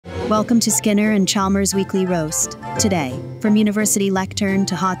Welcome to Skinner and Chalmers Weekly Roast. Today, from University Lectern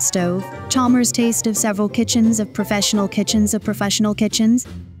to Hot Stove, Chalmers' taste of several kitchens of professional kitchens of professional kitchens.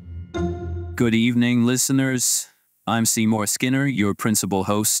 Good evening, listeners. I'm Seymour Skinner, your principal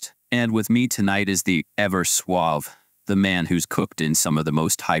host, and with me tonight is the ever suave, the man who's cooked in some of the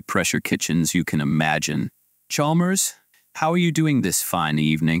most high-pressure kitchens you can imagine. Chalmers, how are you doing this fine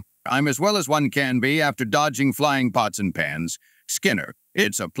evening? I'm as well as one can be after dodging flying pots and pans. Skinner,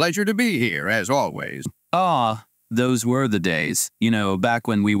 it's a pleasure to be here, as always. Ah, those were the days. You know, back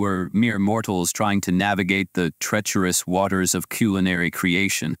when we were mere mortals trying to navigate the treacherous waters of culinary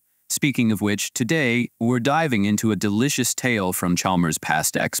creation. Speaking of which, today, we're diving into a delicious tale from Chalmers'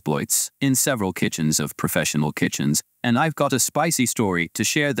 past exploits in several kitchens of professional kitchens, and I've got a spicy story to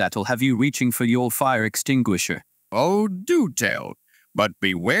share that'll have you reaching for your fire extinguisher. Oh, do tell. But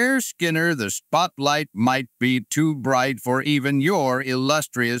beware, Skinner, the spotlight might be too bright for even your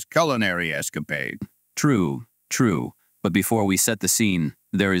illustrious culinary escapade. True. But before we set the scene,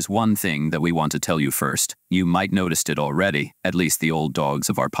 there is one thing that we want to tell you first. You might noticed it already, at least the old dogs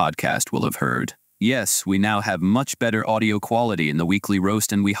of our podcast will have heard. Yes, we now have much better audio quality in the weekly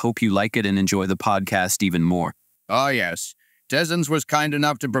roast, and we hope you like it and enjoy the podcast even more. Ah, yes. Tezens was kind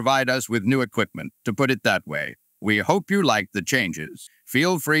enough to provide us with new equipment, to put it that way. We hope you like the changes.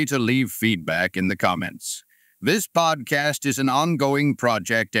 Feel free to leave feedback in the comments. This podcast is an ongoing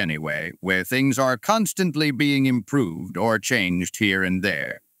project anyway, where things are constantly being improved or changed here and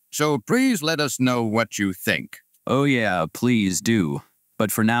there. So please let us know what you think. Oh yeah, please do.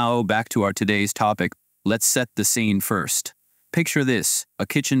 But for now, back to our today's topic. Let's set the scene first. Picture this, a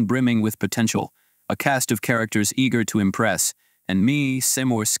kitchen brimming with potential, a cast of characters eager to impress, and me,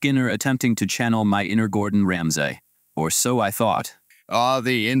 Seymour Skinner, attempting to channel my inner Gordon Ramsay. Or so I thought. Ah,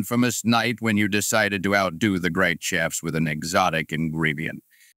 the infamous night when you decided to outdo the great chefs with an exotic ingredient.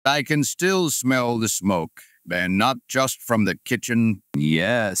 I can still smell the smoke, and not just from the kitchen.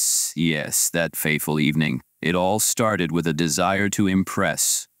 Yes, that fateful evening. It all started with a desire to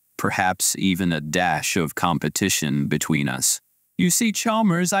impress, perhaps even a dash of competition between us. You see,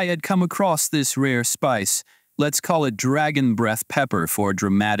 Chalmers, I had come across this rare spice. Let's call it dragon breath pepper for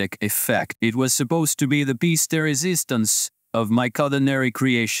dramatic effect. It was supposed to be the piece de resistance of my culinary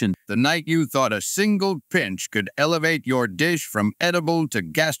creation. The night you thought a single pinch could elevate your dish from edible to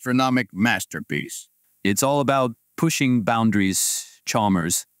gastronomic masterpiece. It's all about pushing boundaries,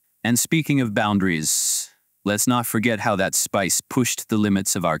 Chalmers. And speaking of boundaries, let's not forget how that spice pushed the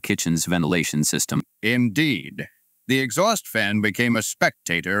limits of our kitchen's ventilation system. Indeed. The exhaust fan became a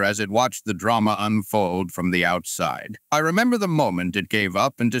spectator as it watched the drama unfold from the outside. I remember the moment it gave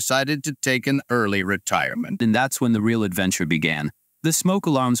up and decided to take an early retirement. And that's when the real adventure began. The smoke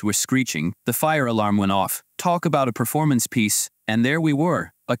alarms were screeching, the fire alarm went off. Talk about a performance piece, and there we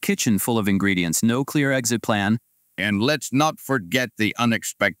were, a kitchen full of ingredients, no clear exit plan. And let's not forget the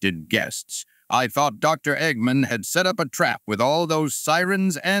unexpected guests. I thought Dr. Eggman had set up a trap with all those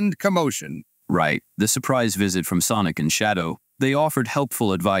sirens and commotion. Right, the surprise visit from Sonic and Shadow. They offered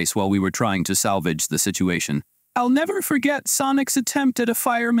helpful advice while we were trying to salvage the situation. I'll never forget Sonic's attempt at a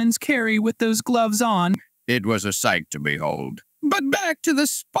fireman's carry with those gloves on. It was a sight to behold. But back to the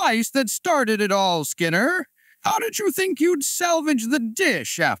spice that started it all, Skinner. How did you think you'd salvage the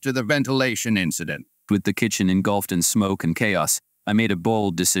dish after the ventilation incident? With the kitchen engulfed in smoke and chaos, I made a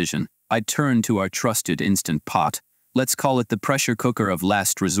bold decision. I turned to our trusted Instant Pot. Let's call it the pressure cooker of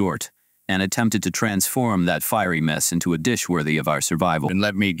last resort, and attempted to transform that fiery mess into a dish worthy of our survival. And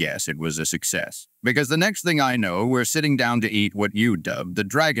let me guess, it was a success. Because the next thing I know, we're sitting down to eat what you dubbed the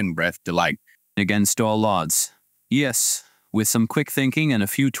Dragon Breath Delight. Against all odds. Yes, with some quick thinking and a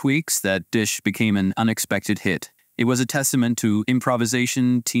few tweaks, that dish became an unexpected hit. It was a testament to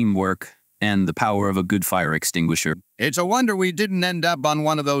improvisation, teamwork, and the power of a good fire extinguisher. It's a wonder we didn't end up on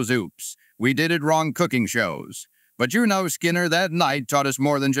one of those oops. We did it wrong cooking shows. But you know, Skinner, that night taught us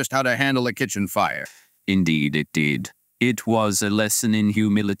more than just how to handle a kitchen fire. Indeed, it did. It was a lesson in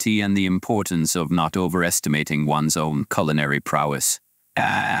humility and the importance of not overestimating one's own culinary prowess.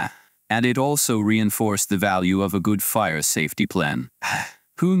 And it also reinforced the value of a good fire safety plan.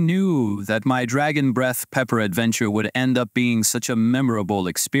 Who knew that my dragon breath pepper adventure would end up being such a memorable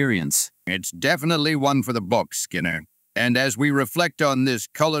experience? It's definitely one for the books, Skinner. And as we reflect on this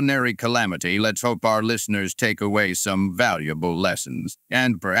culinary calamity, let's hope our listeners take away some valuable lessons,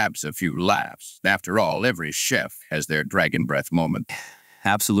 and perhaps a few laughs. After all, every chef has their dragon breath moment.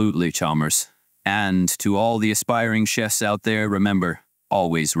 Absolutely, Chalmers. And to all the aspiring chefs out there, remember,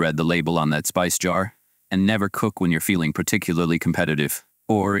 always read the label on that spice jar, and never cook when you're feeling particularly competitive.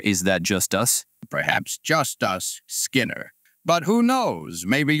 Or is that just us? Perhaps just us, Skinner. But who knows,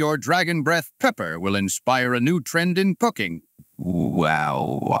 maybe your dragon breath pepper will inspire a new trend in cooking.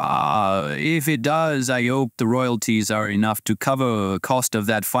 Wow. If it does, I hope the royalties are enough to cover the cost of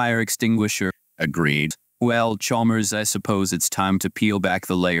that fire extinguisher. Agreed. Well, Chalmers, I suppose it's time to peel back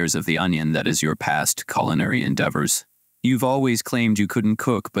the layers of the onion that is your past culinary endeavors. You've always claimed you couldn't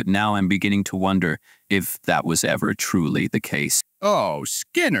cook, but now I'm beginning to wonder if that was ever truly the case. Oh,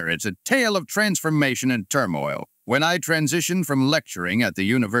 Skinner, it's a tale of transformation and turmoil. When I transitioned from lecturing at the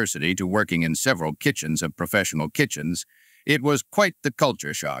university to working in several kitchens of professional kitchens, it was quite the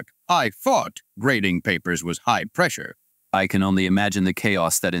culture shock. I thought grading papers was high pressure. I can only imagine the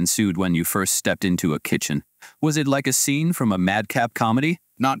chaos that ensued when you first stepped into a kitchen. Was it like a scene from a madcap comedy?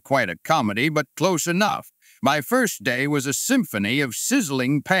 Not quite a comedy, but close enough. My first day was a symphony of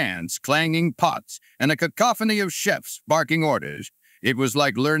sizzling pans, clanging pots, and a cacophony of chefs barking orders. It was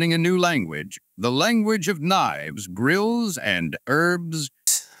like learning a new language, the language of knives, grills, and herbs.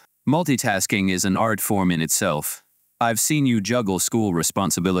 Multitasking is an art form in itself. I've seen you juggle school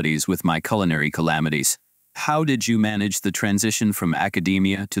responsibilities with my culinary calamities. How did you manage the transition from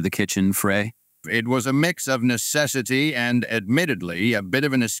academia to the kitchen fray? It was a mix of necessity and, admittedly, a bit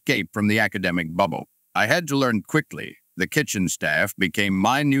of an escape from the academic bubble. I had to learn quickly. The kitchen staff became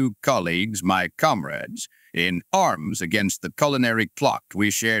my new colleagues, my comrades. In arms against the culinary clock, we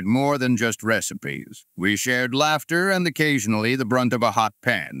shared more than just recipes. We shared laughter and occasionally the brunt of a hot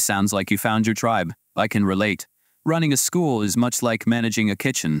pan. Sounds like you found your tribe. I can relate. Running a school is much like managing a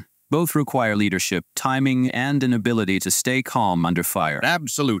kitchen. Both require leadership, timing, and an ability to stay calm under fire.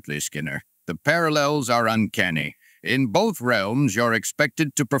 Absolutely, Skinner. The parallels are uncanny. In both realms, you're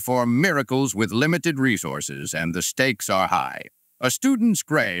expected to perform miracles with limited resources, and the stakes are high. A student's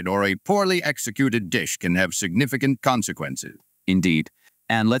grade or a poorly executed dish can have significant consequences. Indeed.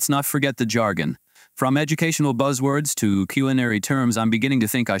 And let's not forget the jargon. From educational buzzwords to culinary terms, I'm beginning to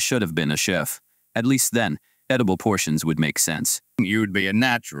think I should have been a chef. At least then, edible portions would make sense. You'd be a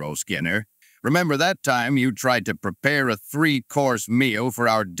natural, Skinner. Remember that time you tried to prepare a 3-course meal for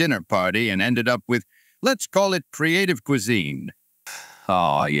our dinner party and ended up with, let's call it, creative cuisine?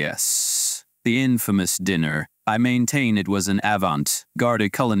 Ah, yes. The infamous dinner. I maintain it was an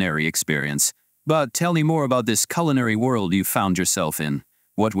avant-garde culinary experience. But tell me more about this culinary world you found yourself in.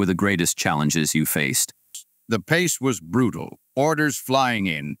 What were the greatest challenges you faced? The pace was brutal. Orders flying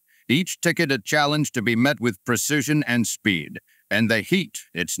in. Each ticket a challenge to be met with precision and speed. And the heat,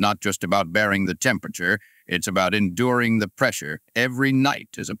 it's not just about bearing the temperature, it's about enduring the pressure. Every night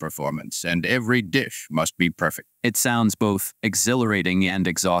is a performance, and every dish must be perfect. It sounds both exhilarating and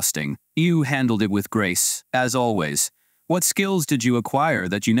exhausting. You handled it with grace, as always. What skills did you acquire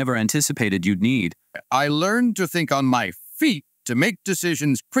that you never anticipated you'd need? I learned to think on my feet, to make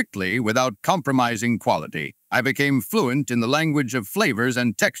decisions quickly without compromising quality. I became fluent in the language of flavors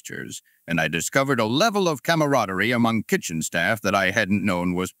and textures, and I discovered a level of camaraderie among kitchen staff that I hadn't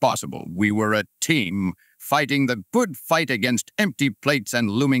known was possible. We were a team, fighting the good fight against empty plates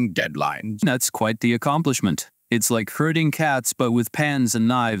and looming deadlines. That's quite the accomplishment. It's like herding cats, but with pans and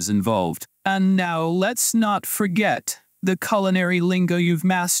knives involved. And now let's not forget the culinary lingo you've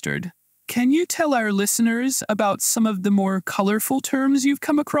mastered. Can you tell our listeners about some of the more colorful terms you've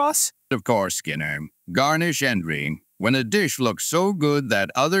come across? Of course, Skinner. Garnish entry. When a dish looks so good that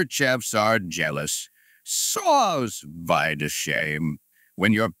other chefs are jealous. Sauce, by the shame.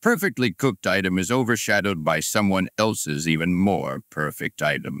 When your perfectly cooked item is overshadowed by someone else's even more perfect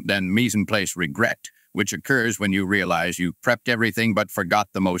item. Then mise-en-place regret, which occurs when you realize you prepped everything but forgot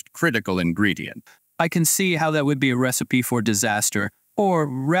the most critical ingredient. I can see how that would be a recipe for disaster. Or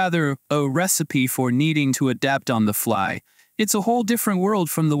rather, a recipe for needing to adapt on the fly. It's a whole different world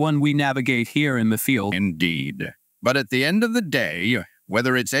from the one we navigate here in the field. Indeed. But at the end of the day,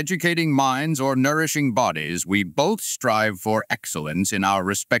 whether it's educating minds or nourishing bodies, we both strive for excellence in our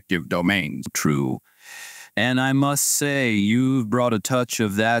respective domains. True. And I must say, you've brought a touch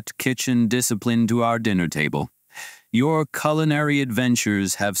of that kitchen discipline to our dinner table. Your culinary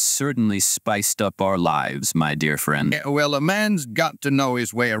adventures have certainly spiced up our lives, my dear friend. Well, a man's got to know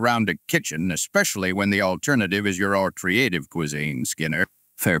his way around a kitchen, especially when the alternative is your creative cuisine, Skinner.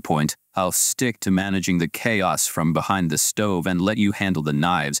 Fair point. I'll stick to managing the chaos from behind the stove and let you handle the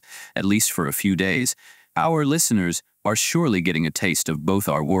knives, at least for a few days. Our listeners are surely getting a taste of both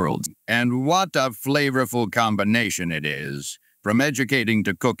our worlds. And what a flavorful combination it is. From educating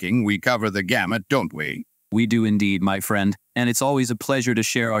to cooking, we cover the gamut, don't we? We do indeed, my friend, and it's always a pleasure to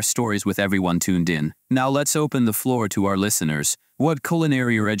share our stories with everyone tuned in. Now let's open the floor to our listeners. What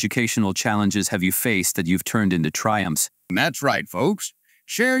culinary or educational challenges have you faced that you've turned into triumphs? That's right, folks.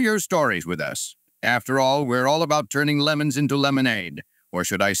 Share your stories with us. After all, we're all about turning lemons into lemonade. Or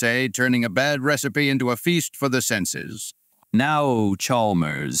should I say, turning a bad recipe into a feast for the senses. Now,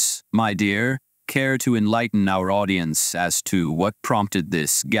 Chalmers, my dear, care to enlighten our audience as to what prompted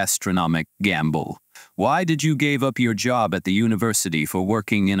this gastronomic gamble? Why did you give up your job at the university for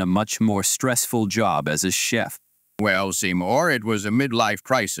working in a much more stressful job as a chef? Well, Seymour, it was a midlife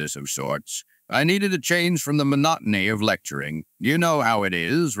crisis of sorts. I needed a change from the monotony of lecturing. You know how it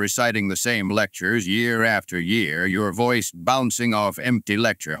is, reciting the same lectures year after year, your voice bouncing off empty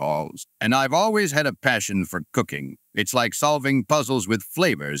lecture halls. And I've always had a passion for cooking. It's like solving puzzles with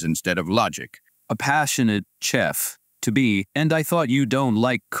flavors instead of logic. A passionate chef, to be, and I thought you don't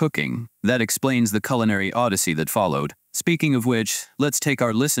like cooking. That explains the culinary odyssey that followed. Speaking of which, let's take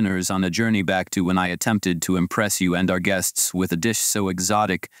our listeners on a journey back to when I attempted to impress you and our guests with a dish so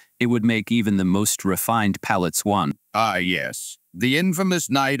exotic it would make even the most refined palates want. Ah, yes. The infamous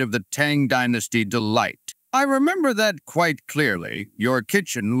night of the Tang Dynasty delight. I remember that quite clearly. Your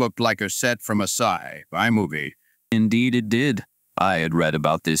kitchen looked like a set from a sci-fi movie. Indeed it did. I had read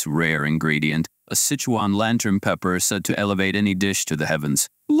about this rare ingredient, a Sichuan lantern pepper said to elevate any dish to the heavens.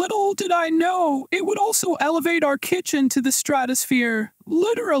 Little did I know, it would also elevate our kitchen to the stratosphere.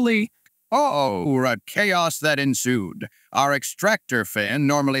 Literally. Oh, what chaos that ensued. Our extractor fan,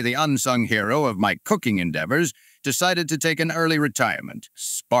 normally the unsung hero of my cooking endeavors, decided to take an early retirement.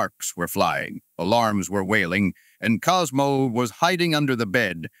 Sparks were flying, alarms were wailing, and Cosmo was hiding under the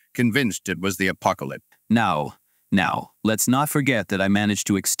bed, convinced it was the apocalypse. Now, let's not forget that I managed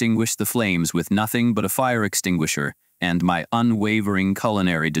to extinguish the flames with nothing but a fire extinguisher and my unwavering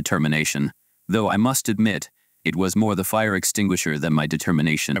culinary determination. Though I must admit, it was more the fire extinguisher than my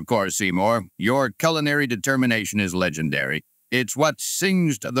determination. Of course, Seymour, your culinary determination is legendary. It's what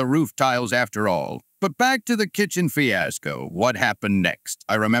singed the roof tiles after all. But back to the kitchen fiasco. What happened next?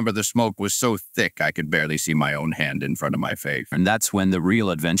 I remember the smoke was so thick I could barely see my own hand in front of my face. And that's when the real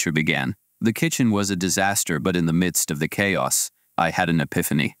adventure began. The kitchen was a disaster, but in the midst of the chaos, I had an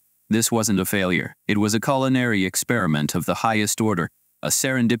epiphany. This wasn't a failure. It was a culinary experiment of the highest order, a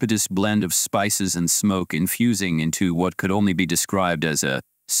serendipitous blend of spices and smoke infusing into what could only be described as a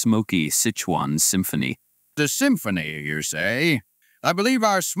smoky Sichuan symphony. The symphony, you say? I believe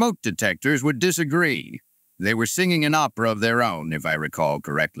our smoke detectors would disagree. They were singing an opera of their own, if I recall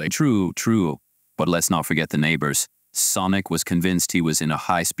correctly. True. But let's not forget the neighbors. Sonic was convinced he was in a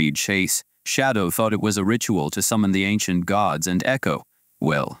high-speed chase. Shadow thought it was a ritual to summon the ancient gods, and Echo,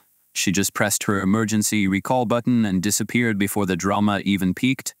 well, she just pressed her emergency recall button and disappeared before the drama even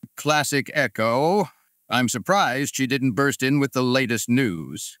peaked. Classic Echo. I'm surprised she didn't burst in with the latest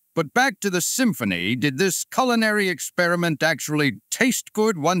news. But back to the symphony, did this culinary experiment actually taste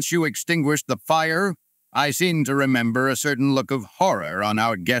good once you extinguished the fire? I seem to remember a certain look of horror on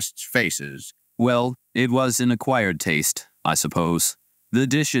our guests' faces. Well, it was an acquired taste, I suppose. The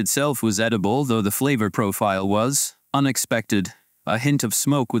dish itself was edible, though the flavor profile was unexpected. A hint of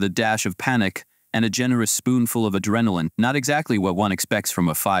smoke with a dash of panic, and a generous spoonful of adrenaline. Not exactly what one expects from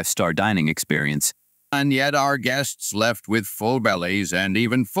a five-star dining experience. And yet our guests left with full bellies and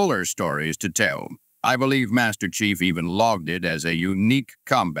even fuller stories to tell. I believe Master Chief even logged it as a unique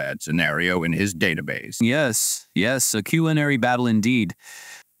combat scenario in his database. Yes, a culinary battle indeed.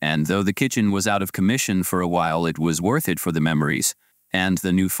 And though the kitchen was out of commission for a while, it was worth it for the memories. And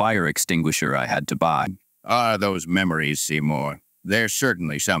the new fire extinguisher I had to buy. Ah, those memories, Seymour. They're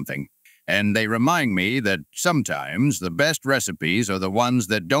certainly something. And they remind me that sometimes the best recipes are the ones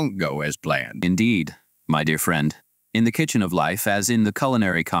that don't go as planned. Indeed, my dear friend. In the kitchen of life, as in the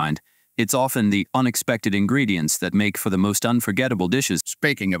culinary kind, it's often the unexpected ingredients that make for the most unforgettable dishes.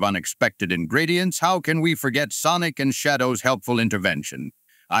 Speaking of unexpected ingredients, how can we forget Sonic and Shadow's helpful intervention?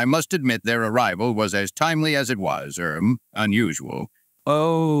 I must admit their arrival was as timely as it was, unusual.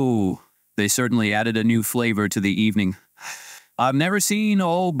 Oh, they certainly added a new flavor to the evening. I've never seen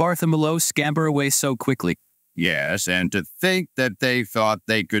old Bartholomew scamper away so quickly. Yes, and to think that they thought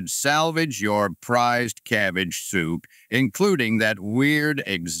they could salvage your prized cabbage soup, including that weird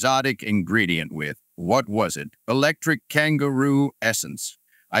exotic ingredient with, what was it, electric kangaroo essence.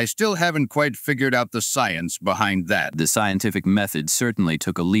 I still haven't quite figured out the science behind that. The scientific method certainly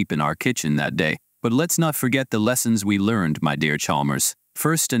took a leap in our kitchen that day. But let's not forget the lessons we learned, my dear Chalmers.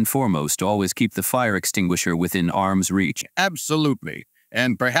 First and foremost, always keep the fire extinguisher within arm's reach. Absolutely.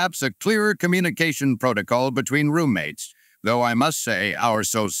 And perhaps a clearer communication protocol between roommates. Though I must say, our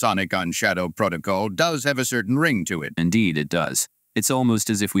So Sonic on Shadow protocol does have a certain ring to it. Indeed, it does. It's almost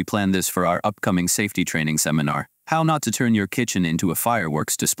as if we planned this for our upcoming safety training seminar. How not to turn your kitchen into a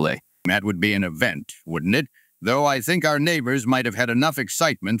fireworks display. That would be an event, wouldn't it? Though I think our neighbors might have had enough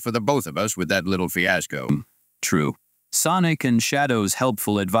excitement for the both of us with that little fiasco. True. Sonic and Shadow's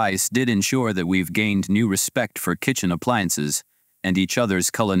helpful advice did ensure that we've gained new respect for kitchen appliances and each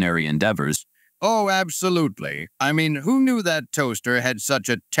other's culinary endeavors. Oh, absolutely. I mean, who knew that toaster had such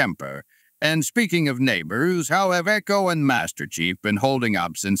a temper? And speaking of neighbors, how have Echo and Master Chief been holding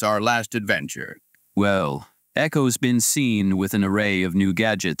up since our last adventure? Well, Echo's been seen with an array of new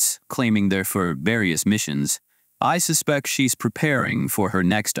gadgets, claiming they're for various missions. I suspect she's preparing for her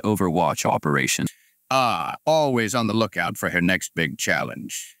next Overwatch operation. Ah, always on the lookout for her next big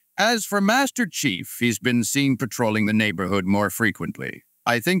challenge. As for Master Chief, he's been seen patrolling the neighborhood more frequently.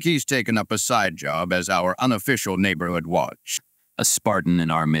 I think he's taken up a side job as our unofficial neighborhood watch. A Spartan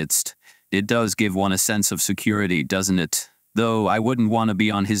in our midst. It does give one a sense of security, doesn't it? Though I wouldn't want to be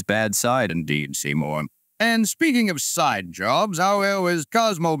on his bad side. Indeed, Seymour. And speaking of side jobs, how well has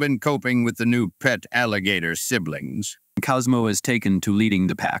Cosmo been coping with the new pet alligator siblings? Cosmo has taken to leading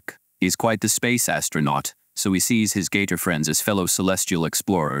the pack. He's quite the space astronaut, so he sees his gator friends as fellow celestial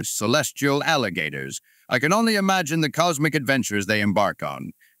explorers. Celestial alligators. I can only imagine the cosmic adventures they embark on.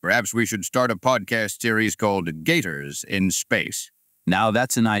 Perhaps we should start a podcast series called Gators in Space. Now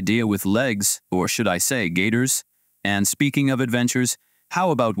that's an idea with legs, or should I say gators? And speaking of adventures, how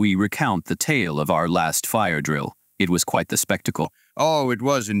about we recount the tale of our last fire drill? It was quite the spectacle. Oh, it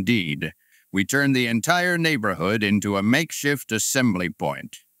was indeed. We turned the entire neighborhood into a makeshift assembly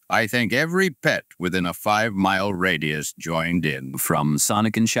point. I think every pet within a 5-mile radius joined in. From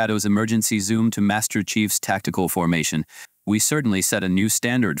Sonic and Shadow's emergency zoom to Master Chief's tactical formation, we certainly set a new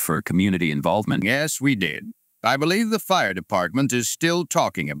standard for community involvement. Yes, we did. I believe the fire department is still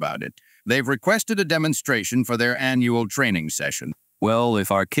talking about it. They've requested a demonstration for their annual training session. Well,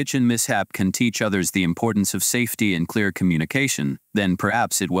 if our kitchen mishap can teach others the importance of safety and clear communication, then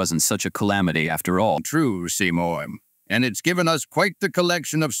perhaps it wasn't such a calamity after all. True, Seymour. And it's given us quite the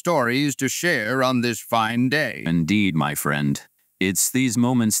collection of stories to share on this fine day. Indeed, my friend. It's these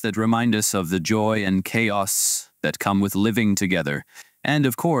moments that remind us of the joy and chaos that come with living together. And,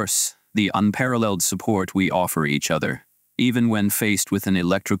 of course, the unparalleled support we offer each other, even when faced with an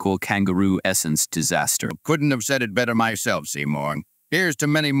electrical kangaroo essence disaster. Couldn't have said it better myself, Seymour. Here's to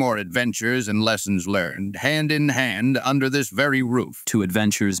many more adventures and lessons learned, hand in hand, under this very roof. To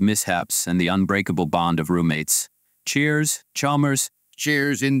adventures, mishaps, and the unbreakable bond of roommates. Cheers, Chalmers.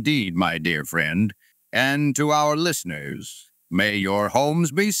 Cheers indeed, my dear friend. And to our listeners, may your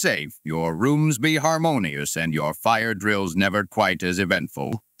homes be safe, your rooms be harmonious, and your fire drills never quite as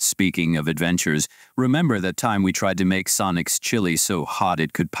eventful. Speaking of adventures, remember that time we tried to make Sonic's chili so hot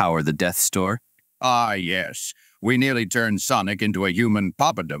it could power the Death Star? Ah, yes. We nearly turned Sonic into a human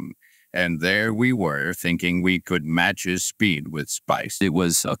papadum. And there we were, thinking we could match his speed with spice. It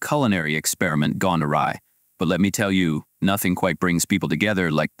was a culinary experiment gone awry. But let me tell you, nothing quite brings people together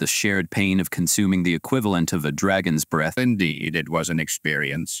like the shared pain of consuming the equivalent of a dragon's breath. Indeed, it was an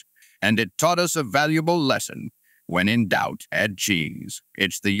experience. And it taught us a valuable lesson. When in doubt, add cheese.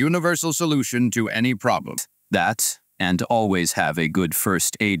 It's the universal solution to any problem. That, and always have a good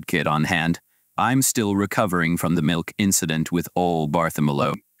first aid kit on hand. I'm still recovering from the milk incident with old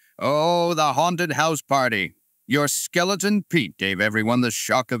Bartholomew. Oh, the haunted house party. Your skeleton Pete gave everyone the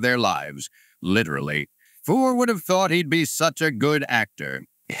shock of their lives. Literally. Who would have thought he'd be such a good actor?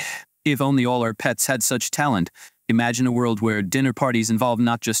 If only all our pets had such talent. Imagine a world where dinner parties involve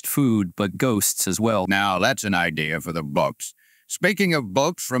not just food, but ghosts as well. Now, that's an idea for the books. Speaking of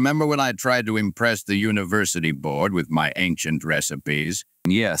books, remember when I tried to impress the university board with my ancient recipes?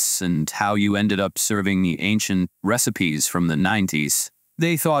 Yes, and how you ended up serving the ancient recipes from the 90s.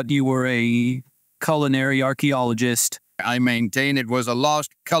 They thought you were a culinary archaeologist. I maintain it was a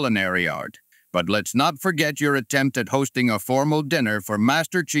lost culinary art. But let's not forget your attempt at hosting a formal dinner for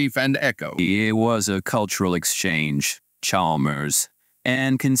Master Chief and Echo. It was a cultural exchange, Chalmers.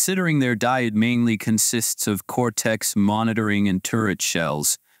 And considering their diet mainly consists of cortex monitoring and turret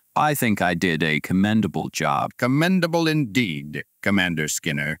shells, I think I did a commendable job. Commendable indeed, Commander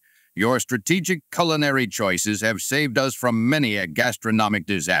Skinner. Your strategic culinary choices have saved us from many a gastronomic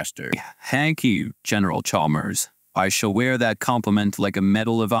disaster. Thank you, General Chalmers. I shall wear that compliment like a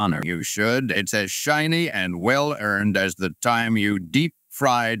medal of honor. You should. It's as shiny and well-earned as the time you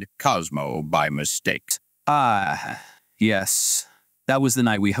deep-fried Cosmo by mistake. Ah, yes. That was the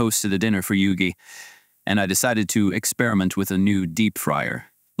night we hosted a dinner for Yugi, and I decided to experiment with a new deep fryer.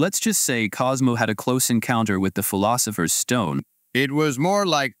 Let's just say Cosmo had a close encounter with the Philosopher's Stone. It was more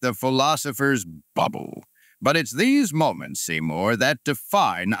like the Philosopher's Bubble. But it's these moments, Seymour, that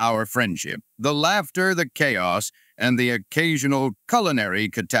define our friendship. The laughter, the chaos, and the occasional culinary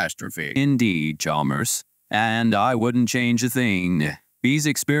catastrophe. Indeed, Chalmers. and I wouldn't change a thing. These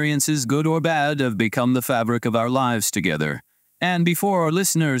experiences, good or bad, have become the fabric of our lives together. And before our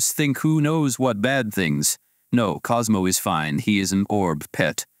listeners think who knows what bad things, no, Cosmo is fine. He is an orb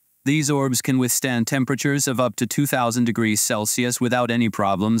pet. These orbs can withstand temperatures of up to 2,000 degrees Celsius without any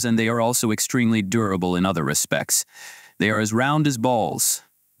problems, and they are also extremely durable in other respects. They are as round as balls.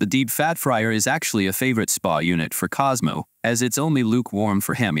 The deep fat fryer is actually a favorite spa unit for Cosmo, as it's only lukewarm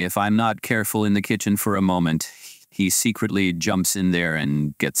for him. If I'm not careful in the kitchen for a moment, he secretly jumps in there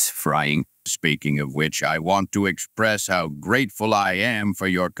and gets frying. Speaking of which, I want to express how grateful I am for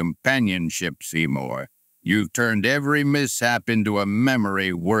your companionship, Seymour. You've turned every mishap into a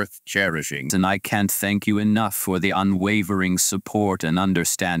memory worth cherishing. And I can't thank you enough for the unwavering support and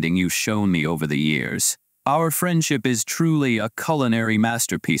understanding you've shown me over the years. Our friendship is truly a culinary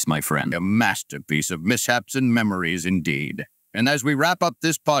masterpiece, my friend. A masterpiece of mishaps and memories, indeed. And as we wrap up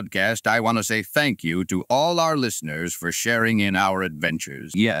this podcast, I want to say thank you to all our listeners for sharing in our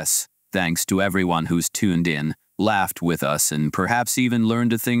adventures. Yes, thanks to everyone who's tuned in, laughed with us, and perhaps even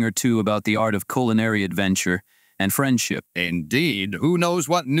learned a thing or two about the art of culinary adventure and friendship. Indeed, who knows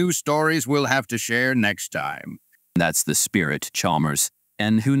what new stories we'll have to share next time. That's the spirit, Chalmers.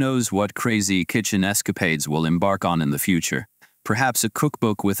 And who knows what crazy kitchen escapades we'll embark on in the future. Perhaps a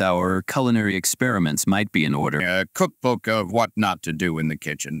cookbook with our culinary experiments might be in order. A cookbook of what not to do in the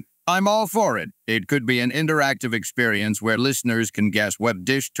kitchen. I'm all for it. It could be an interactive experience where listeners can guess what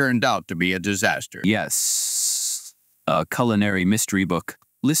dish turned out to be a disaster. Yes, a culinary mystery book.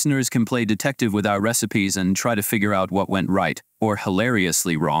 Listeners can play detective with our recipes and try to figure out what went right, or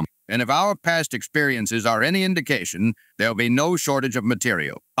hilariously wrong. And if our past experiences are any indication, there'll be no shortage of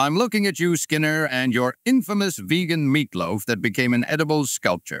material. I'm looking at you, Skinner, and your infamous vegan meatloaf that became an edible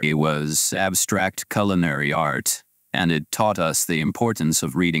sculpture. It was abstract culinary art, and it taught us the importance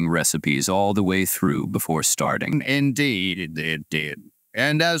of reading recipes all the way through before starting. Indeed, it did.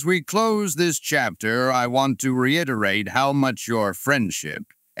 And as we close this chapter, I want to reiterate how much your friendship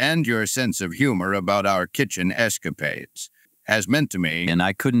and your sense of humor about our kitchen escapades has meant to me. And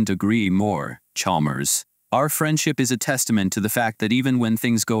I couldn't agree more, Chalmers. Our friendship is a testament to the fact that even when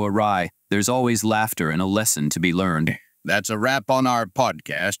things go awry, there's always laughter and a lesson to be learned. That's a wrap on our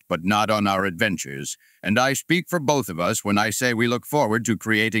podcast, but not on our adventures. And I speak for both of us when I say we look forward to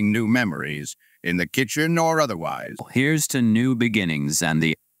creating new memories, in the kitchen or otherwise. Here's to new beginnings and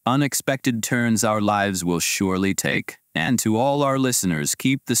the unexpected turns our lives will surely take. And to all our listeners,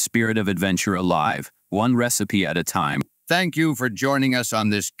 keep the spirit of adventure alive, one recipe at a time. Thank you for joining us on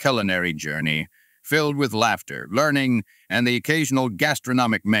this culinary journey, filled with laughter, learning, and the occasional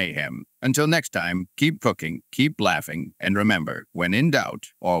gastronomic mayhem. Until next time, keep cooking, keep laughing, and remember, when in doubt,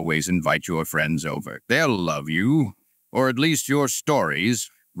 always invite your friends over. They'll love you, or at least your stories,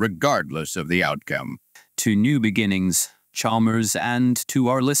 regardless of the outcome. To new beginnings, Chalmers, and to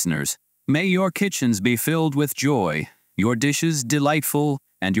our listeners, may your kitchens be filled with joy, your dishes delightful,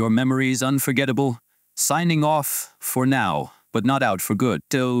 and your memories unforgettable. Signing off for now, but not out for good,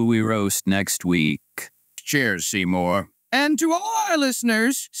 till we roast next week. Cheers, Seymour. And to all our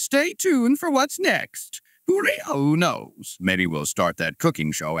listeners, stay tuned for what's next. Who knows? Maybe we'll start that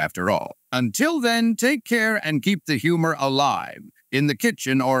cooking show after all. Until then, take care and keep the humor alive, in the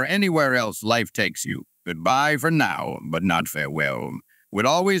kitchen or anywhere else life takes you. Goodbye for now, but not farewell. We'll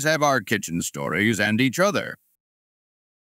always have our kitchen stories and each other.